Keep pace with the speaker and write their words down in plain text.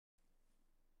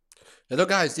Hello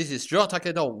guys, this is Joe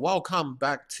Takedo. Welcome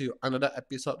back to another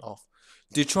episode of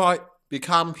Detroit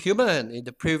Become Human. In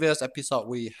the previous episode,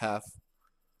 we have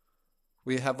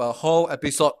a whole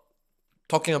episode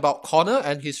talking about Connor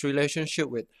and his relationship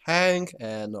with Hank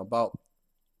and about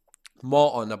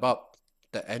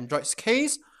the android's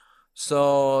case.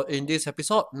 So in this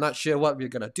episode, not sure what we're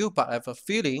gonna do, but I have a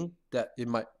feeling that it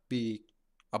might be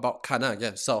about Connor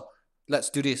again. So let's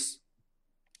do this.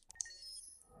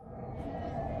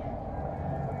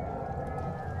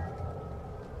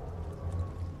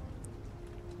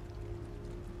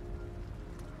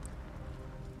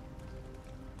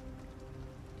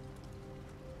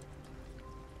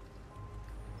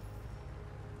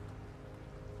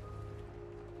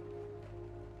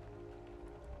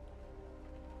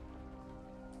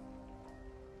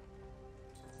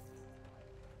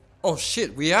 Oh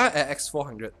shit, we are at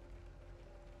X400.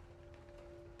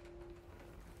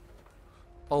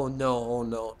 Oh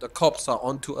no, the cops are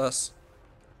onto us.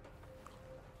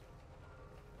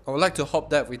 I would like to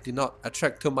hope that we did not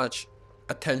attract too much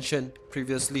attention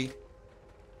previously.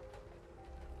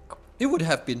 It would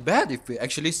have been bad if we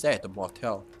actually stayed at the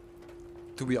motel,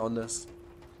 to be honest.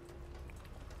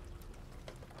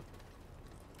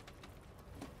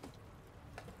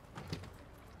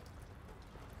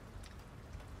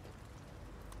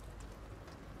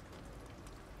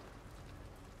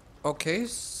 Okay,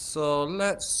 so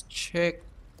let's check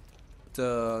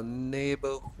the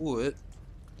neighborhood.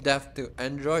 Death to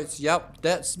androids. Yup,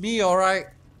 that's me, alright.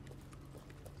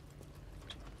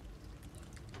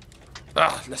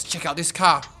 Let's check out this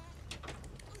car.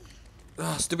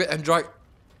 Stupid android.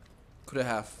 Could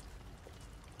have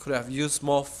used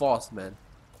more force, man.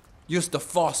 Use the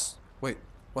force. Wait,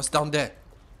 what's down there?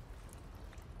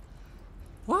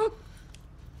 What?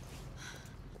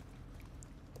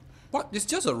 What? It's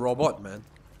just a robot, man.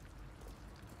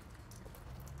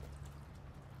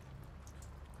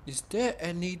 Is there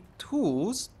any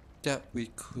tools that we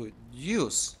could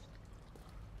use?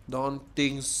 Don't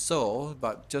think so,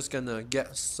 but just gonna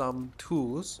get some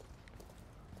tools.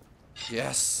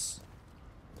 Yes.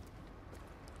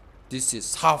 This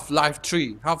is Half-Life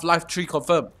 3. Half-Life 3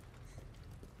 confirmed.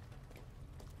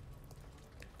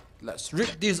 Let's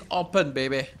rip this open,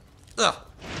 baby. Ugh.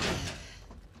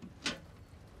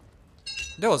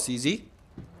 That was easy.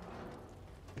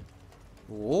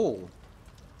 Oh.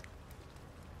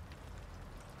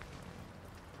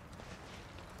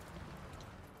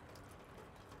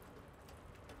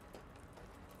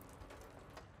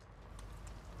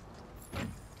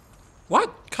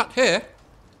 What? Cut hair?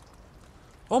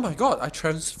 Oh my god, I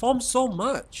transformed so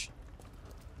much.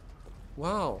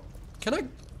 Wow. Can I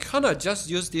kinda just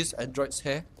use this android's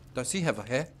hair? Does he have a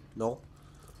hair? No.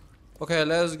 Okay,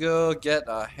 let's go get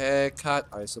a haircut,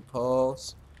 I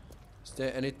suppose. Is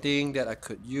there anything that I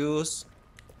could use?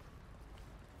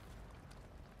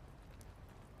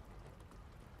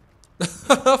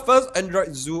 First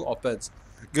Android Zoo opens.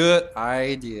 Good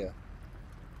idea.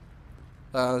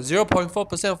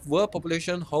 0.4% of world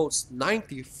population holds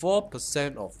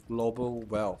 94% of global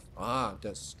wealth.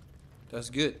 That's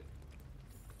good.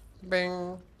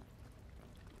 Bing.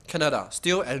 Canada,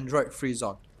 still Android free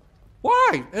zone.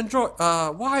 Why? Android,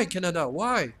 why Canada?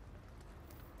 Why?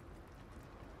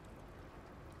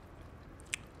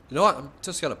 You know what? I'm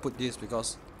just gonna put this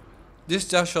because this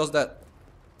just shows that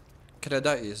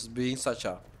Canada is being such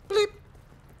a bleep.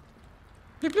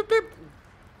 Bleep, bleep, bleep.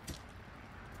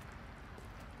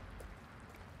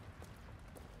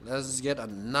 Let's get a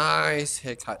nice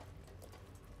haircut.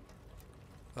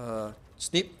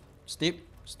 Snip, snip,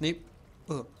 snip.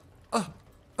 Uh,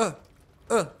 uh,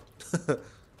 uh.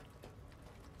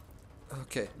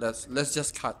 Okay, let's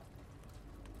just cut.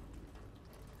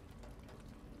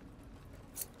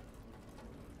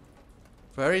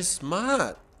 Very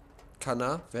smart,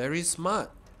 Kana. Very smart.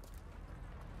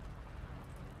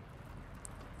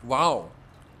 Wow,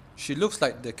 she looks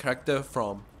like the character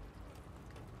from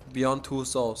Beyond Two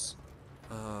Souls.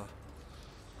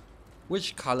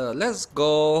 Which color? Let's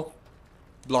go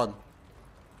blonde.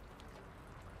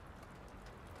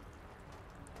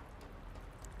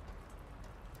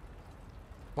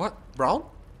 What? Brown?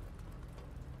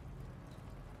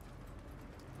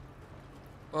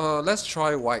 Let's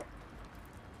try white.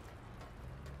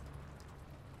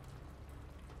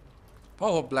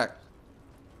 How about black?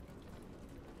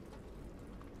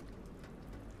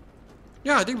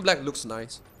 Yeah, I think black looks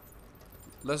nice.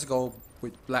 Let's go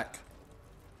with black.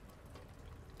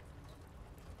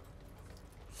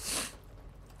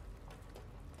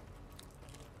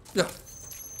 Yeah.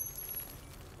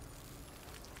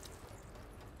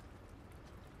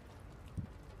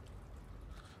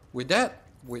 With that,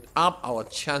 With up our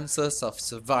chances of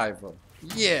survival.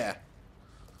 Yeah!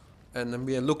 And then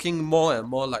we are looking more and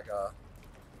more like a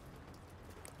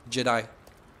Jedi.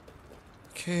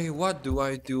 Okay, what do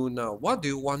I do now? What do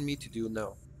you want me to do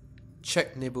now?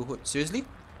 Check neighborhood. Seriously?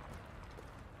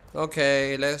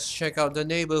 Okay, let's check out the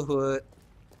neighborhood.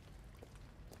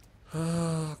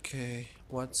 Okay,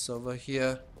 what's over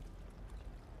here?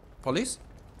 Police?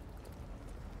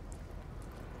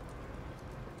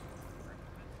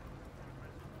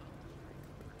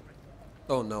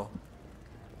 Oh no.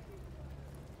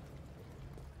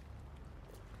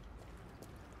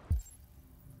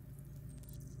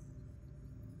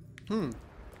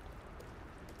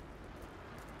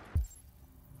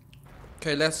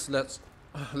 Okay, let's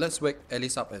wake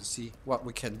Alice up and see what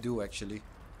we can do actually.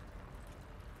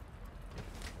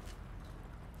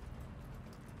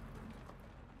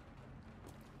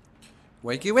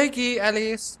 Wakey wakey,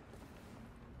 Alice!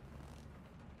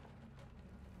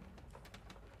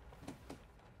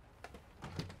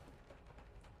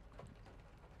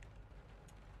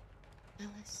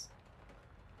 Alice.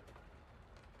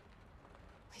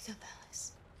 Wake up,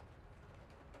 Alice.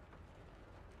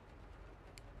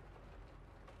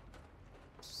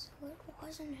 So it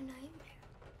wasn't a nightmare.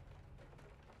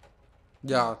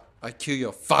 Yeah, I kill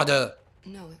your father!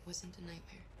 No, it wasn't a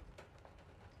nightmare.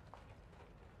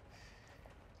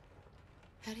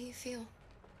 How do you feel?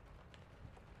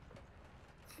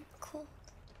 I'm cold.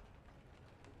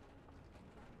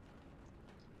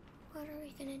 What are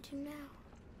we gonna do now?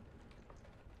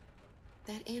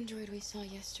 That android we saw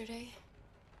yesterday,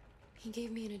 he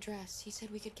gave me an address. He said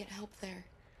we could get help there.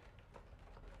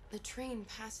 The train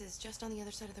passes just on the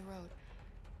other side of the road.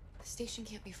 The station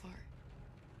can't be far.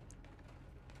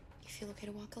 You feel okay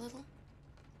to walk a little?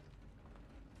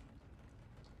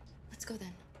 Let's go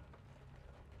then.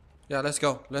 Yeah, let's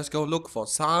go. Let's go look for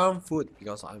some food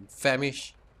because I'm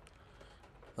famished.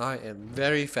 I am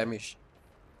very famished.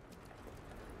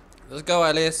 Let's go,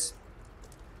 Alice.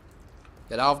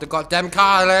 Get out of the goddamn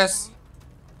car, Alice.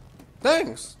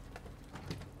 Thanks.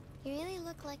 You really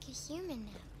look like a human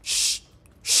now. Shh.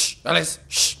 Shh. Alice.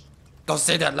 Shh. Don't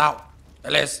say that loud.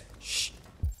 Alice. Shh.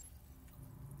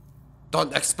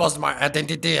 Don't expose my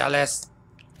identity, Alice.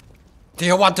 Do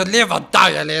you want to live or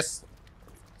die, Alice?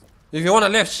 If you want to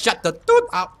live, shut the dude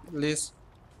up, Alice.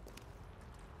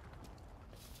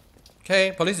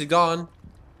 Okay, police is gone.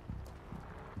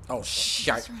 Oh,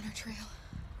 shit. Just run our trail.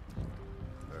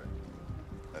 Alright.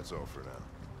 That's all for now.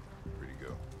 Free to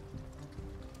go.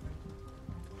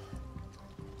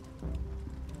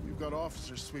 We've got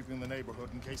officers sweeping the neighborhood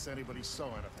in case anybody saw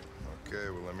anything. Okay,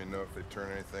 well let me know if they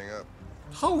turn anything up.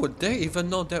 How would they even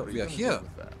know that we are here?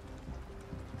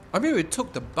 I mean, we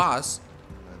took the bus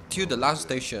to the last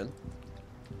station.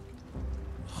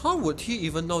 How would he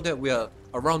even know that we are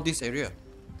around this area?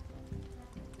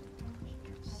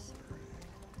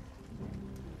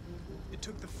 It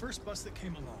took the first bus that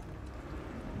came along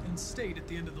and stayed at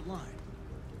the end of the line.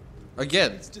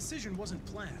 Again, Its decision wasn't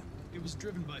planned. It was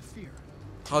driven by fear.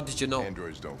 how did you know?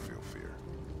 Androids don't feel fear.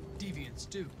 Deviants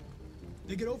do.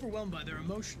 They get overwhelmed by their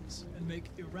emotions and make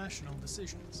irrational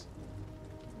decisions.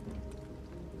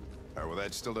 Alright, well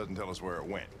that still doesn't tell us where it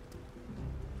went.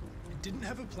 It didn't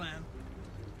have a plan,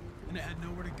 and it had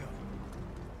nowhere to go.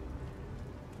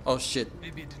 Oh shit.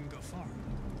 Maybe it didn't go far.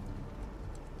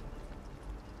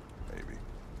 Maybe.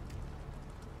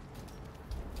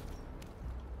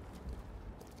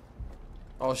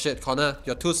 Oh shit, Connor,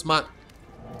 you're too smart.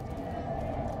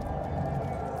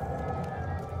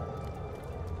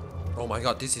 Oh my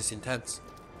god, this is intense.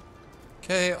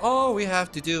 Okay, all we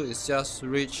have to do is just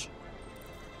reach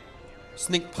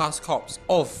sneak past cops.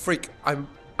 Oh freak, I'm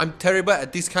terrible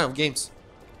at these kind of games.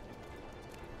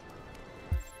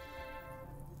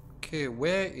 Okay,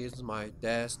 where is my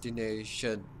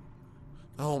destination?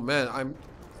 Oh man,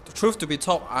 the truth to be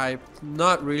told, I'm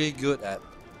not really good at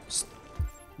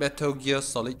Metal Gear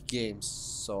Solid games,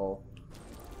 so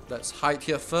let's hide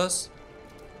here first.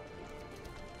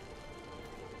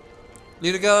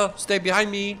 Little girl, stay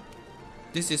behind me.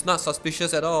 This is not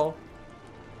suspicious at all.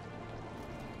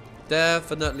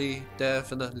 Definitely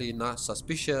not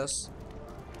suspicious.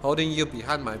 Holding you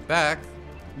behind my back.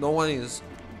 No one is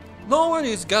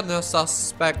gonna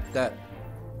suspect that.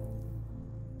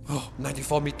 Oh,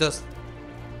 94 meters.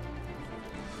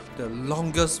 The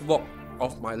longest walk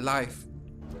of my life.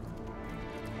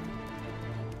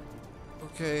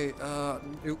 Okay,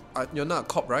 you're not a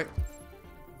cop, right?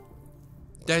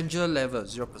 Danger level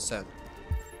 0%.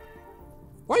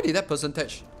 Why did that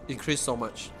percentage increase so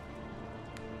much?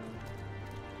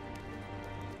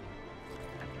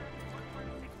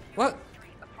 What?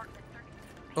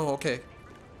 Oh, okay.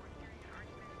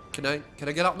 Can I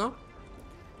get out now?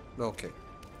 No, okay.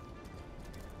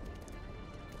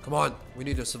 Come on, we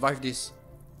need to survive this.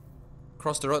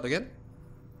 Cross the road again?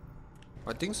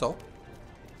 I think so.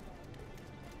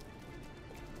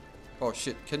 Oh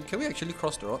shit, can we actually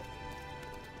cross the road?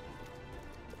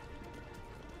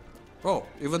 Oh,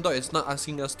 even though it's not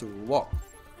asking us to walk.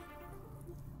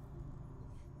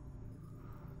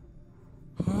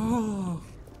 Oh.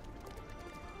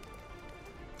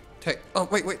 Take. Oh,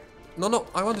 wait. No,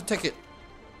 I want to take it.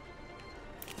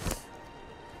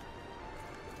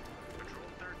 Patrol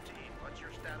 13, what's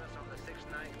your status on the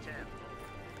 6910?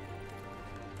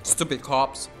 Stupid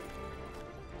cops.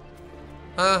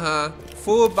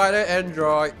 Fooled by the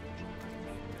android.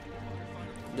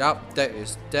 Yup, that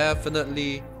is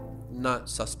definitely not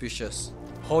suspicious.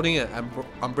 Holding an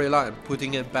umbrella and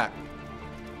putting it back.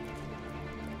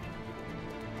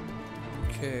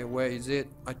 Okay, where is it?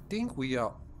 I think we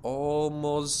are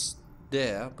almost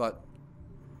there, but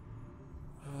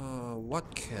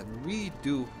what can we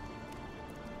do?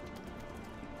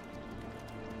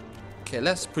 Okay,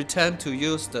 let's pretend to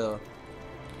use the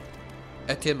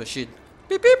ATM machine.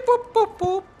 Beep beep boop boop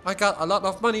boop. I got a lot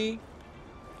of money.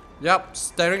 Yup,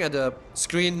 staring at the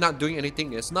screen, not doing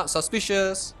anything is not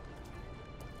suspicious.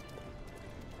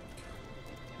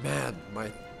 Man,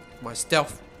 my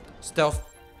stealth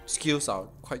skills are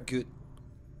quite good.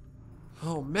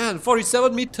 Oh man,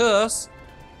 47 meters.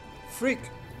 Freak.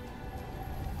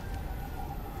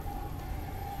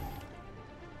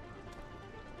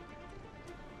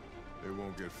 They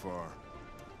won't get far.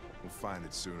 We'll find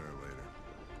it sooner or later.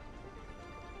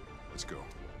 Let's go.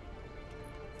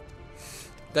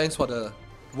 Thanks for the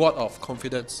word of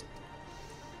confidence.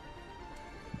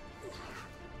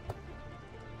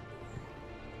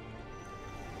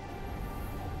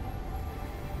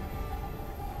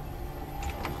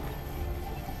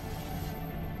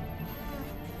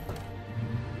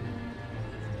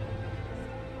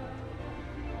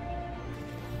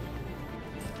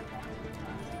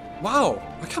 Wow,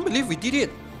 I can't believe we did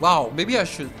it. Wow, maybe I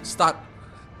should start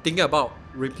thinking about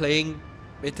replaying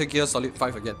Metal Gear Solid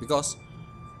 5 again, because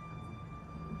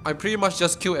I pretty much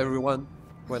just kill everyone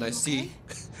when I see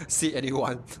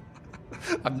anyone.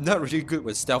 I'm not really good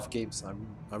with stealth games.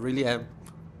 I really am.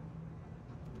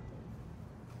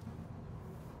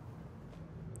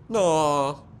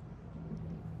 No.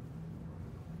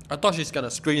 I thought she's gonna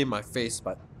scream in my face,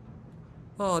 but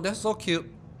oh, that's so cute.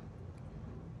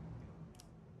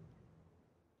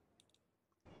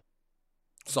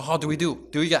 So how do we do?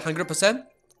 Do we get 100%?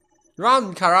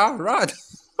 Run, Kara, run!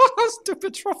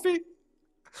 Stupid trophy.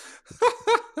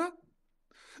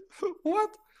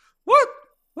 What? What?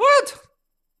 What?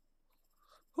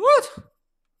 What?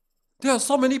 There are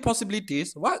so many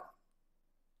possibilities. What?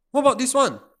 What about this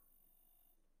one?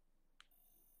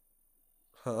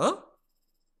 Huh?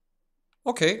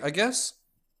 Okay, I guess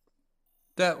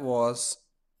that was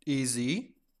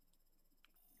easy.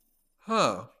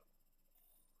 Huh.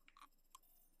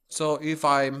 So if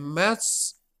I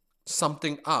mess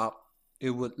something up, it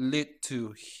would lead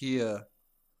to here.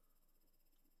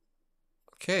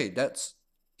 Okay, that's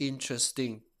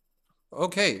interesting.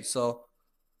 Okay, so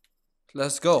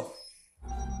let's go.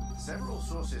 Several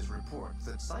sources report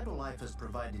that CyberLife has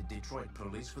provided Detroit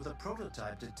police with a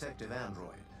prototype detective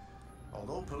android.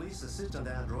 Although police assistant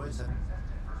androids have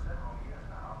existed for several years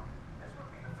now, this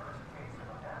would be the first case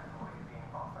of an android being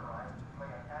authorized to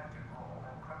play an active role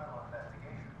in criminal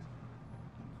investigations.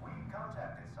 We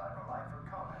contacted CyberLife for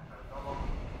comment, but no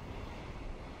longer.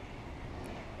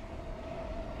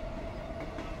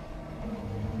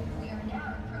 We are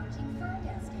now approaching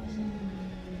Ferndale Station.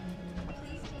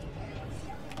 Please take care and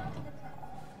step onto the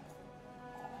platform.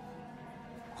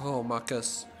 Oh,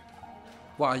 Marcus.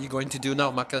 What are you going to do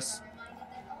now, Marcus?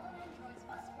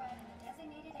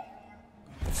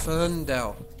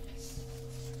 Ferndale.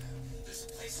 This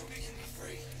place will be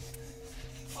free.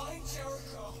 Find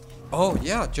Jericho. Oh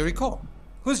yeah, Jericho.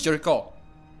 Who's Jericho?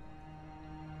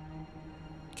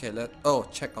 Okay,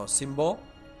 check our symbol.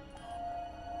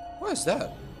 What is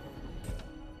that?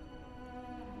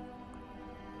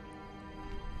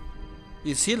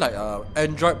 Is he like a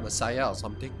android messiah or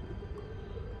something?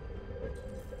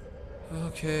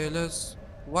 Okay,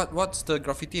 what's the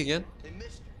graffiti again? Hey,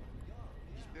 mister.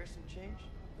 You spare some change?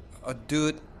 A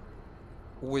dude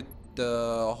with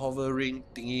the hovering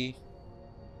thingy.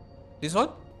 This one?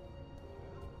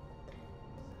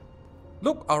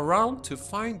 Look around to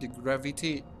find the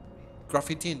graffiti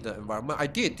in the environment. I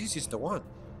did. This is the one.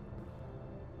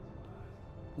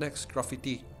 Next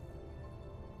graffiti.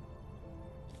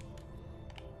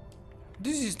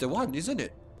 This is the one, isn't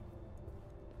it?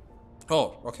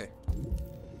 Oh, okay.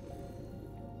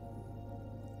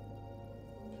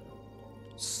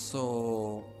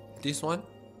 So this one.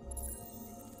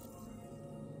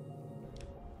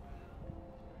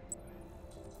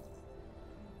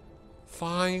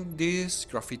 Find this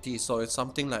graffiti. So it's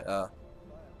something like a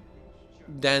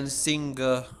dancing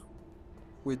girl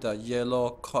with a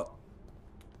yellow coat.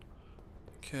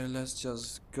 Okay, let's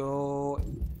just go.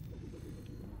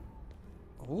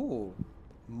 Oh,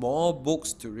 more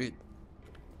books to read.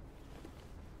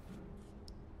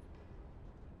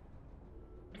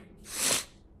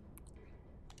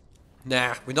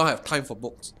 Nah, we don't have time for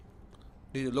books.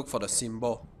 Need to look for the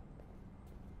symbol.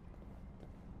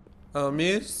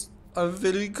 Miss, I'm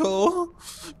feeling cold.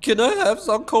 Can I have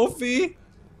some coffee?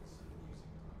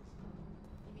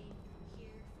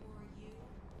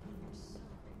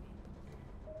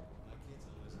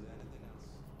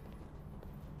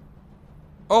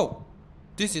 Oh,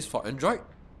 this is for Android.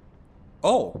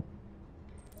 Oh,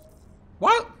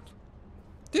 what?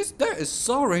 That is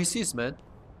so racist, man.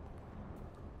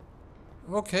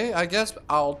 Okay, I guess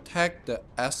I'll take the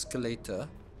escalator.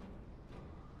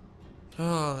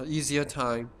 Ah, easier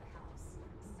time.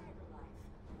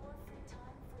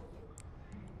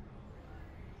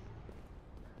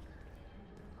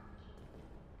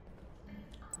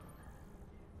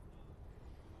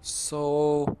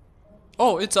 So,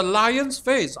 oh, it's a lion's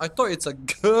face. I thought it's a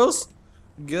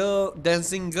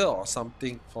dancing girl or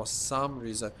something for some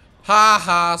reason.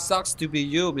 Ha, sucks to be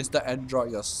you, Mr.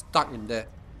 Android. You're stuck in there.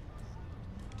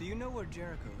 Do you know where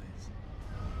Jericho is?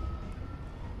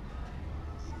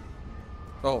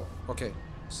 Oh, okay.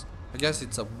 I guess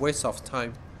it's a waste of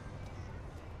time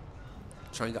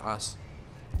trying to ask.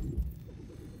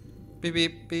 Beep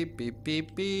beep beep beep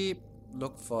beep beep.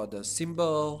 Look for the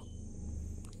symbol.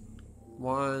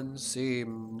 One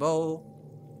symbol.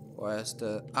 Where's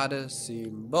the other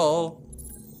symbol?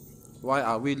 Why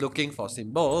are we looking for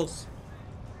symbols?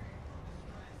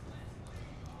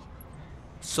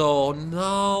 So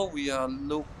now we are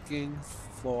looking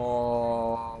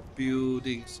for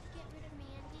buildings.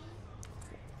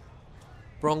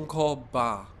 Bronco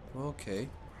bar. Okay.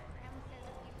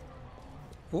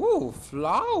 Ooh,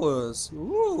 flowers.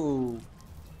 Ooh.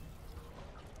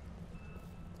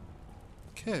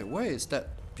 Okay, where is that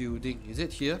building? Is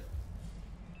it here?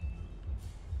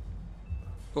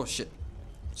 Oh shit.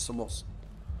 It's almost.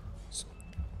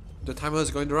 The timer is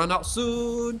going to run out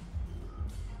soon.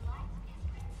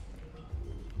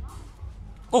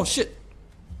 Oh shit.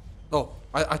 Oh,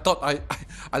 I thought I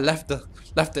left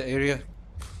the area.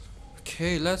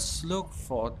 Okay, let's look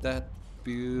for that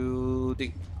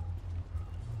building.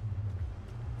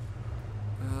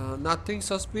 Nothing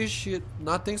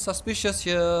suspicious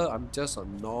here. I'm just a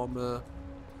normal.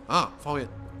 Ah, found it.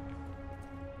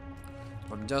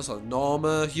 I'm just a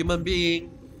normal human being.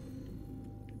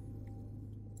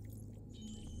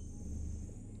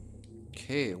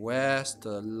 Okay, where's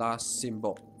the last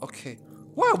symbol? Okay,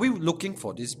 why are we looking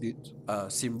for these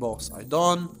symbols? I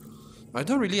don't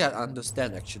really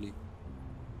understand actually.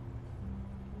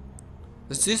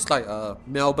 Is this like a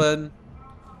Melbourne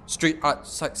street art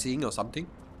sightseeing or something?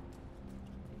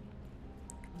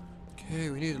 Okay,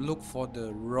 we need to look for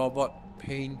the robot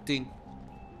painting.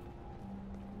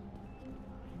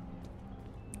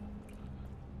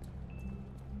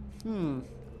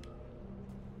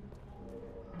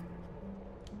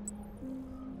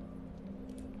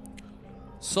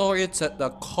 So it's at the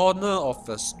corner of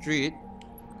the street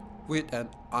with an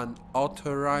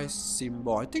unauthorized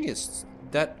symbol. I think it's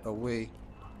that away.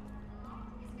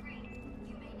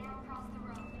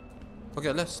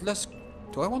 Okay, let's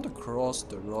do I want to cross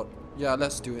the road? Yeah,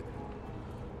 let's do it.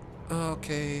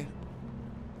 Okay.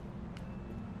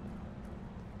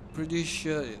 Pretty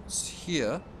sure it's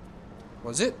here.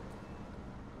 Was it?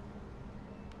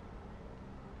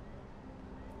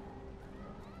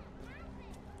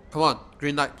 Come on,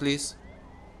 green light please.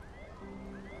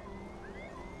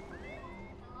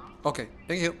 Okay,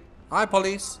 thank you. Hi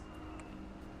police.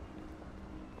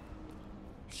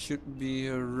 Should be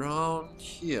around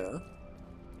here.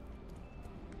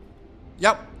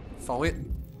 Yep, found it.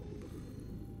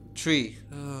 3.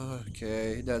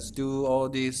 Okay, let's do all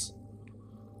this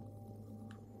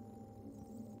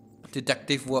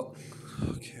detective work.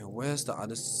 Okay, where's the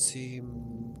other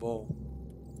symbol?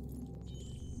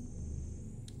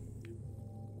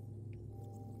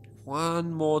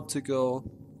 One more to go.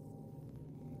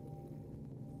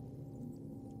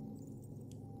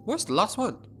 Where's the last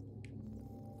one?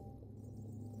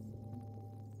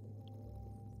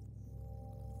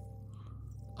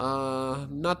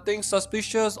 Nothing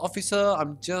suspicious, officer.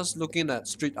 I'm just looking at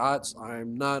street arts.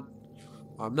 I'm not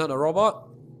a robot.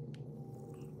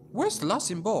 Where's the last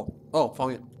symbol? Oh,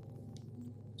 found it.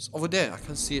 It's over there. I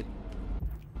can't see it.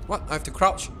 What? I have to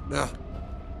crouch? Nah.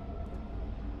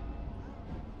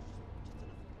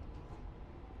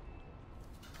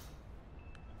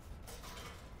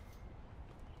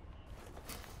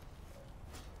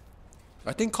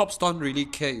 I think cops don't really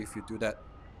care if you do that.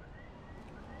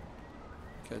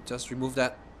 Okay, just remove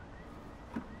that.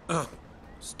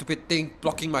 Stupid thing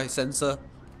blocking my sensor.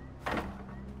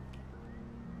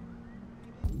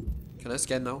 Can I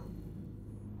scan now?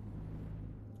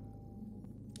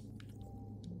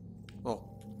 Oh.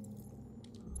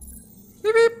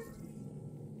 Beep beep.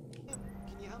 Can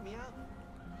you help me out?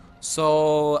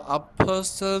 So, a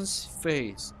person's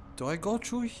face. Do I go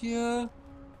through here?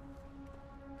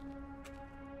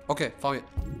 Okay, found it.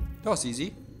 That was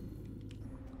easy.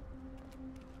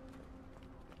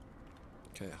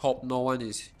 Okay, hope no one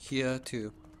is here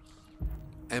to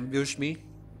ambush me.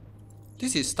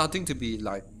 This is starting to be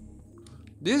like...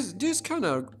 This kind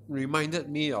of reminded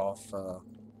me of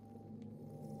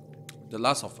The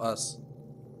Last of Us.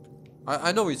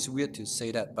 I know it's weird to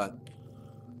say that, but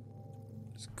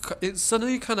it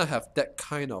suddenly kind of have that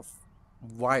kind of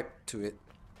vibe to it.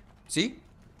 See?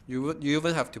 You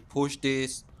even have to push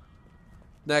this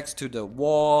next to the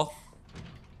wall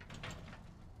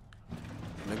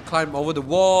and then climb over the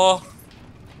wall,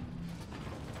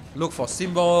 look for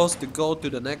symbols to go to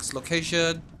the next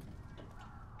location.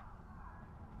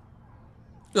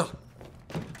 Ugh.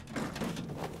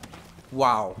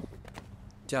 Wow,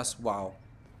 just wow.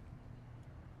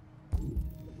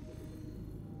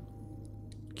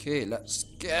 Okay, let's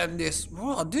scan this.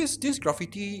 Wow, this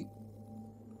graffiti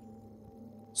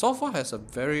so far has a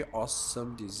very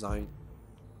awesome design.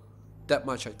 That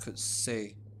much I could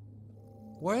say.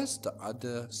 Where's the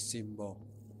other symbol?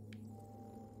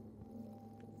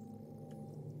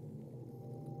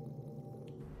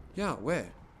 Yeah,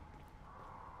 where?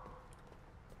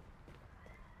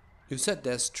 You said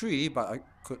there's 3, but I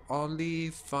could only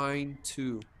find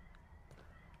 2.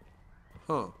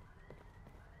 Huh.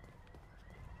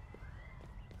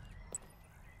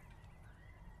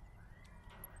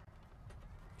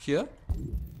 Here?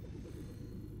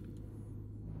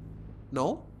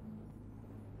 No?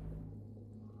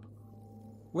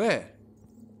 Where?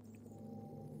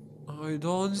 I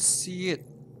don't see it.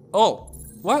 Oh,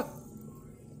 what?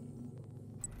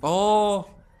 Oh.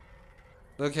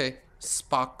 Okay,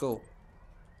 sparkle.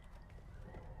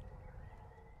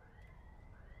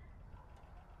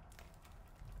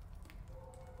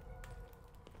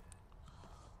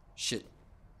 Shit.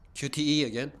 QTE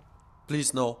again?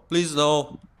 Please no. Please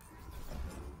no.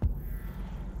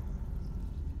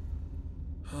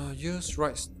 Use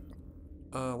right.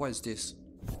 What is this?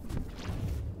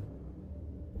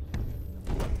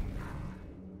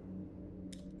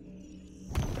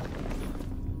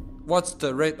 What's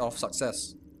the rate of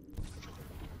success?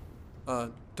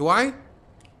 Do I?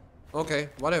 Okay,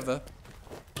 whatever.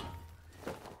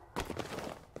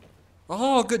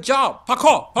 Oh, good job!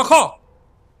 Parkour! Parkour!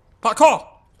 Parkour!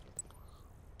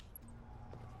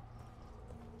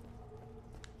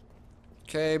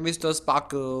 Okay, Mr.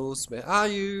 Sparkles, where are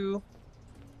you?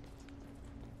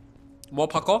 More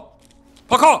parkour?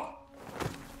 Parkour!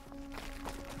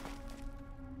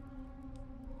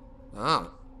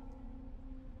 Ah.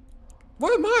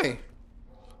 Where am I?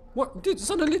 What? Did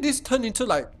suddenly this turned into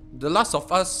like The Last of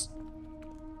Us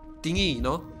thingy, you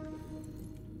know?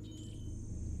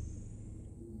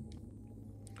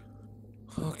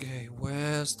 Okay,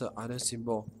 where's the other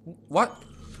symbol? What?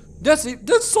 That's it.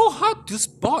 That's so hard to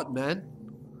spot, man.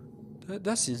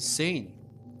 That's insane.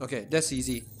 Okay, that's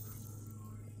easy.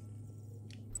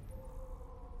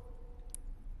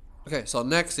 Okay, so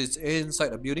next is inside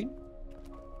the building.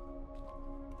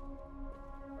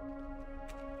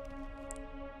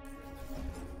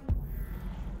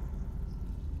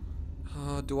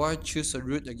 Do I choose a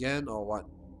route again or what?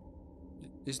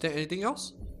 Is there anything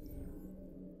else?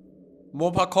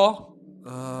 More parkour?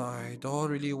 I don't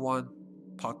really want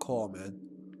parkour, man.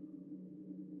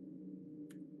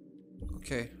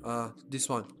 Okay, this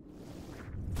one.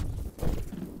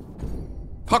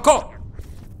 Parkour!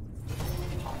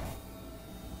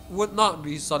 Would not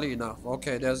be solid enough.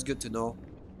 Okay, that's good to know.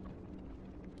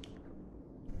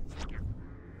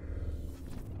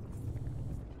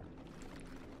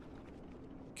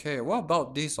 Okay, what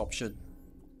about this option?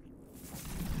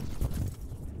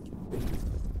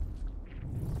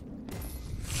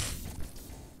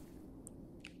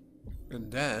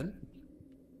 And then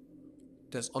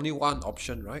there's only one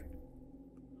option, right?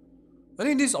 I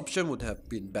think this option would have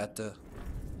been better.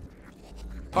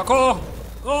 Parkour!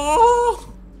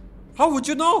 Oh! How would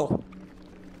you know?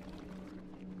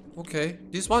 Okay,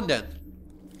 this one then.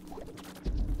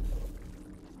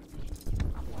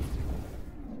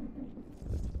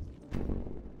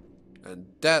 And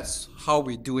that's how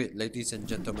we do it, ladies and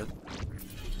gentlemen.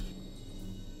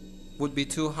 Would be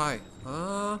too high.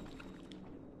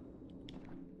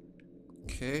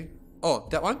 Okay. Oh,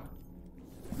 that one?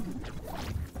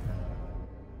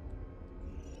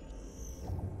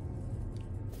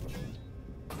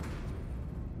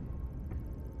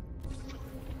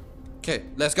 Okay,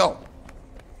 let's go.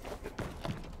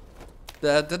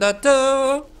 Da da da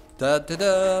da da da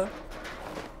da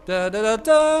da da da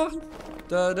da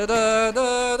da da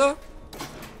da da.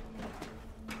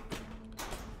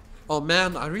 Oh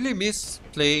man, I really miss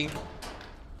playing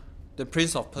the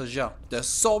Prince of Persia. There's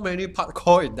so many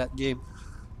parkour in that game.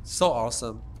 So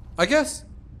awesome. I guess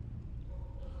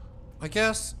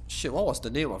shit, what was the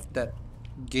name of that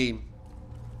game?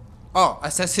 Oh,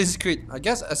 Assassin's Creed. I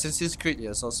guess Assassin's Creed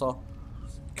is also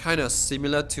kind of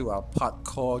similar to a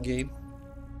parkour game.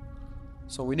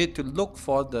 So we need to look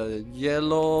for the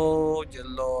yellow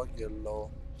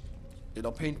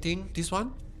painting. This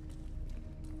one?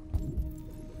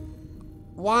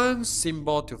 One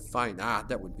symbol to find. Ah,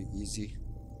 that would be easy.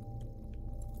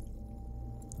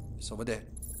 It's over there.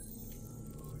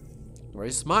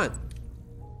 Very smart.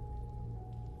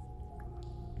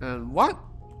 And what?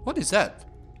 What is that?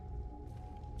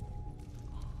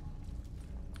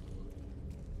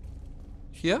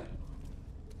 Here?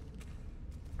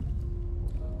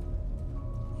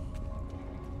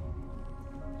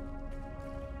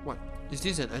 What? Is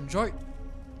this an android?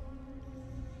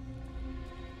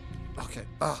 Okay.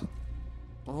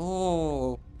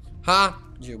 Oh. Huh?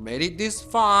 You made it this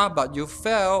far, but you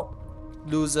failed.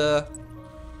 Loser.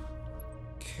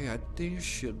 Okay, I think it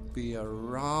should be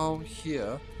around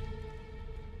here.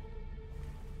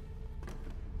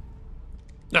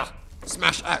 Ah!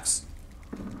 Smash X!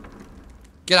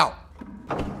 Get out!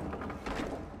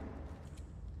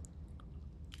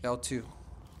 L2.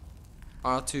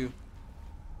 R2.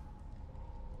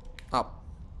 Up.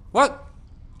 What?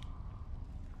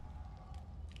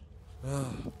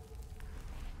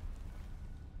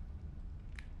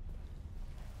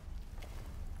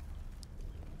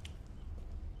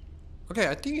 Okay,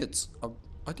 I think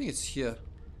it's here.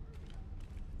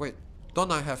 Wait,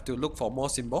 don't I have to look for more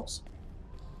symbols?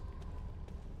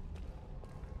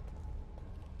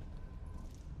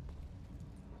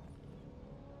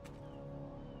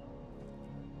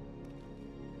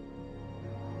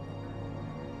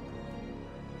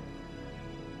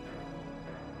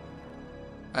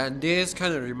 And this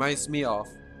kind of reminds me of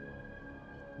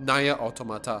Nier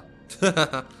Automata.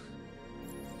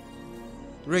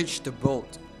 Reach the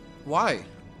boat. Why?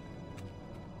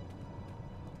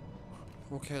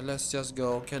 Okay, let's just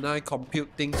go. Can I compute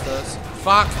things first?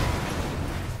 Fuck!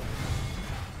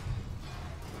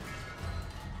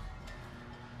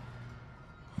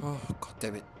 Oh, god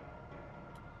damn it.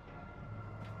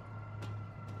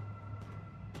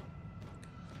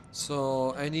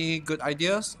 So, any good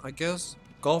ideas? I guess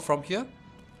go from here.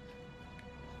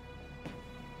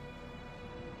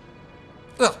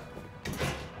 Ugh.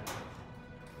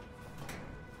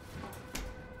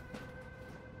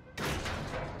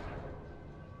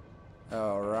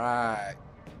 Alright.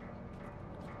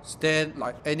 Stand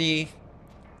like any.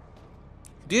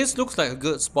 This looks like a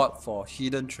good spot for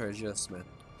hidden treasures, man.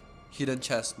 Hidden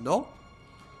chest, no?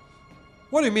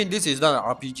 What do you mean this is not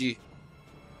an RPG?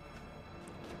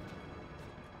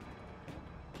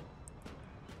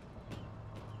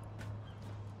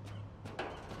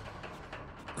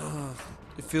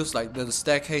 It feels like the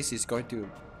staircase is going to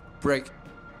break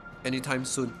anytime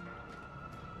soon.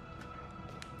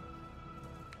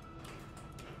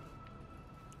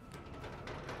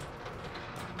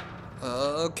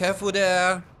 Careful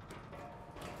there.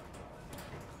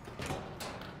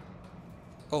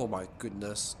 Oh my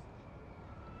goodness.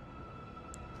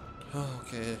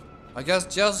 Okay, I guess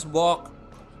just walk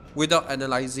without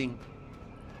analyzing.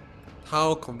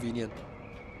 How convenient.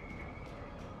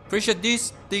 Pretty sure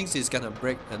these things is gonna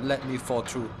break and let me fall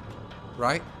through,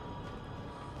 right?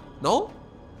 No?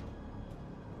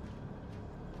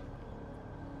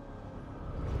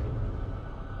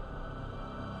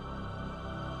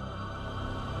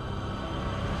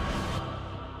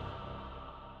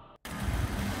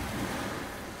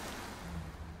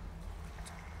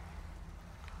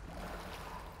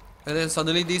 And then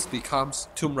suddenly this becomes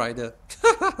Tomb Raider.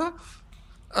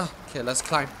 Okay, let's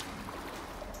climb.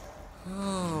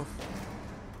 Oh.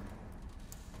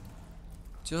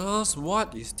 Just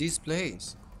what is this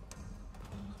place?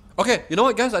 Okay, you know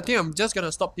what guys, I think I'm just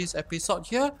gonna stop this episode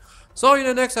here. So in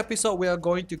the next episode, we are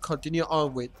going to continue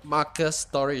on with Marcus'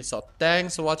 story. So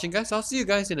thanks for watching guys, I'll see you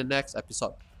guys in the next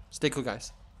episode. Stay cool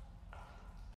guys.